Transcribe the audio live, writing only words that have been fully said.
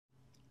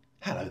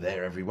Hello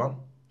there everyone.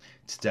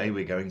 Today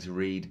we're going to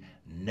read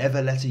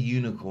Never Let a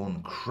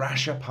Unicorn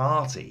Crash a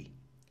Party,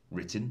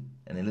 written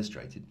and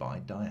illustrated by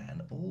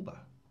Diane Alba.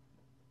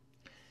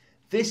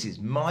 This is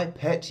my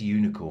pet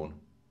unicorn.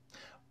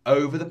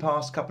 Over the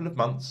past couple of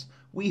months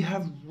we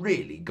have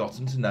really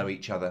gotten to know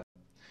each other,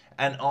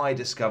 and I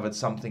discovered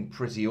something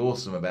pretty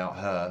awesome about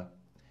her.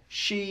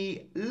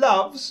 She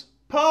loves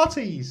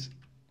parties.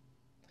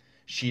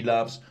 She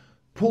loves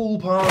pool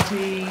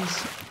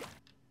parties.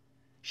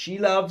 She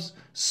loves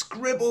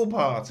scribble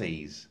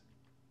parties.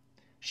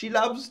 She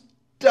loves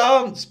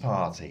dance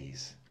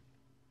parties.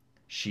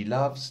 She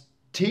loves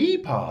tea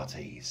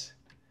parties.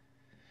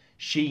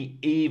 She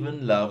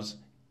even loves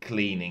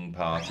cleaning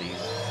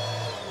parties.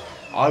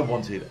 I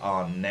wanted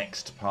our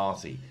next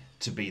party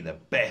to be the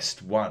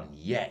best one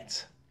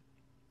yet.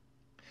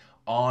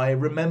 I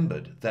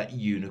remembered that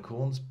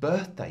Unicorn's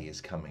birthday is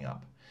coming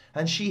up,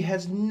 and she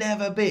has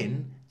never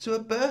been to a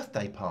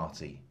birthday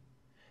party.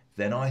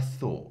 Then I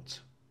thought,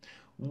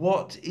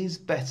 what is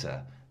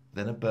better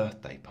than a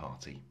birthday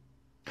party?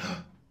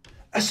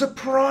 A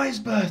surprise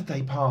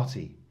birthday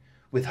party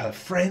with her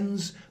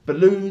friends,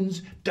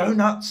 balloons,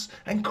 donuts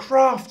and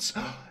crafts.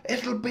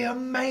 It'll be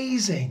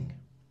amazing.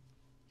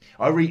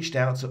 I reached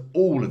out to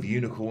all of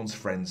Unicorn's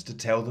friends to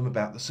tell them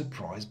about the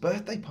surprise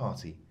birthday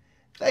party.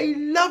 They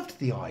loved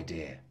the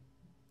idea.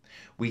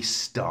 We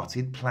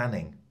started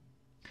planning.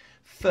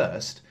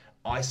 First,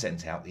 I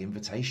sent out the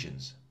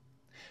invitations.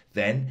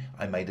 Then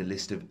I made a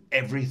list of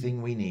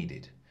everything we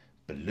needed: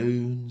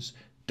 balloons,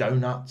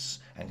 donuts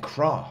and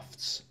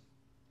crafts.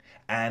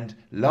 And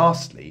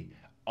lastly,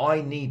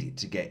 I needed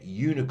to get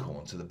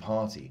Unicorn to the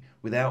party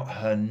without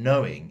her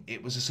knowing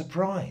it was a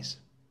surprise.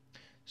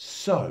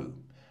 So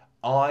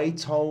I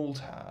told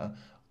her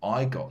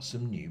I got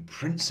some new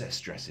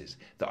princess dresses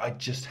that I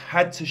just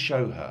had to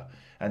show her,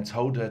 and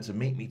told her to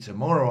meet me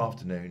tomorrow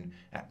afternoon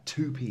at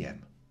 2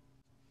 p.m.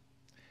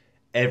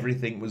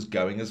 Everything was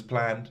going as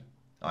planned.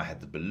 I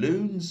had the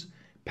balloons,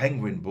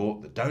 Penguin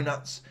bought the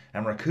donuts,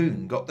 and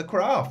Raccoon got the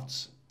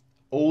crafts.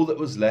 All that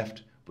was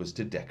left was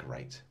to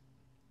decorate.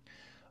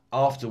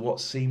 After what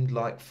seemed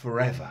like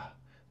forever,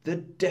 the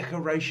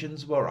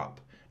decorations were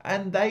up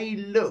and they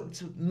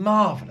looked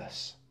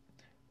marvellous.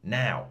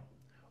 Now,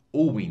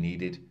 all we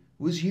needed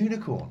was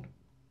Unicorn.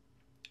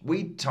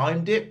 We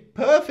timed it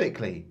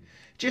perfectly.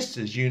 Just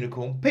as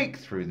Unicorn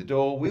peeked through the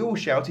door, we all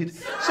shouted,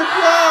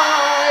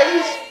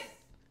 "Surprise!"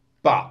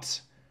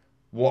 But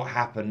what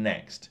happened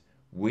next,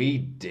 we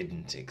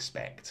didn't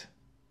expect.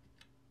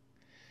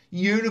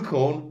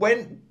 Unicorn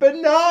went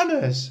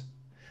bananas.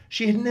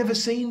 She had never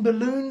seen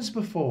balloons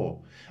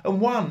before,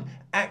 and one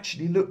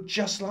actually looked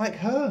just like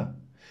her.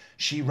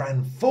 She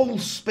ran full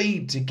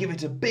speed to give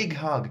it a big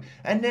hug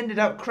and ended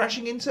up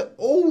crashing into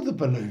all the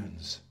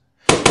balloons.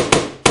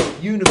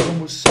 Unicorn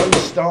was so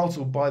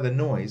startled by the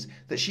noise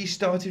that she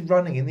started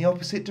running in the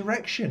opposite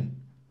direction.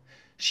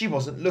 She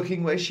wasn't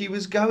looking where she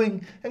was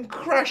going and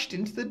crashed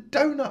into the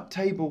donut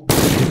table.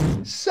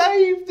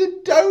 "Save the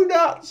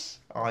donuts!"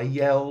 I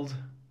yelled.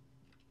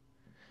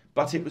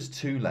 But it was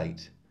too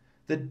late.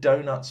 The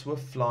donuts were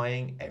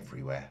flying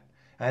everywhere,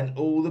 and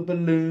all the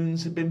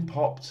balloons had been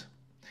popped.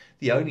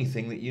 The only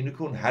thing that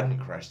Unicorn hadn't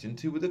crashed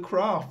into were the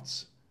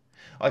crafts.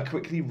 I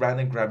quickly ran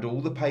and grabbed all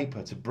the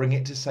paper to bring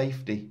it to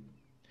safety.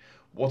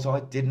 What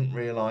I didn't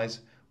realise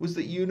was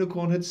that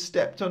Unicorn had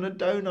stepped on a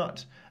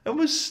donut and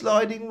was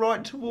sliding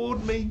right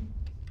toward me.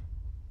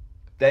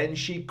 Then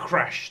she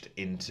crashed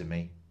into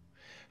me.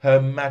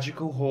 Her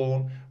magical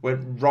horn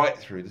went right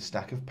through the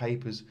stack of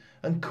papers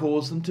and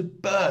caused them to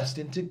burst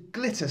into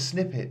glitter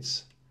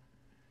snippets.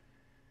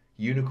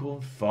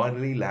 Unicorn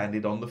finally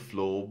landed on the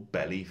floor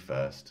belly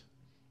first.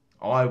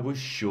 I was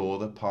sure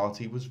the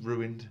party was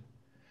ruined.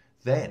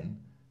 Then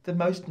the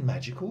most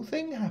magical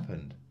thing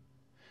happened.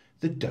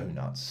 The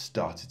donuts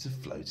started to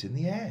float in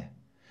the air,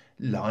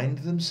 lined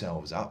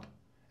themselves up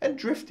and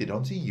drifted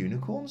onto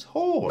Unicorn's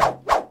horn.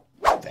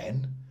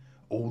 Then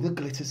all the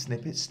glitter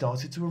snippets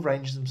started to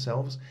arrange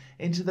themselves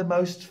into the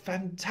most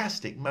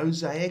fantastic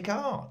mosaic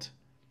art.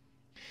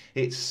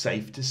 It's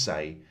safe to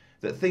say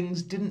that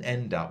things didn't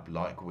end up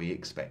like we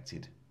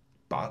expected,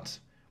 but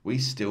we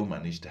still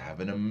managed to have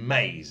an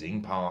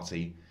amazing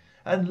party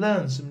and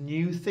learn some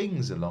new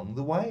things along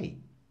the way.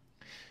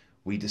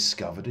 We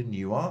discovered a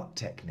new art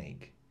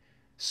technique,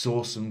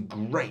 saw some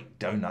great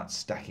donut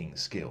stacking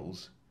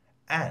skills,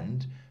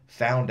 and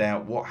found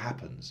out what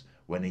happens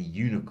when a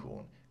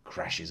unicorn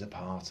crashes a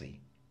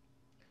party.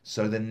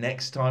 So the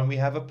next time we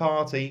have a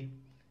party,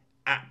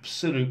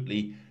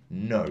 absolutely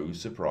no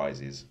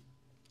surprises.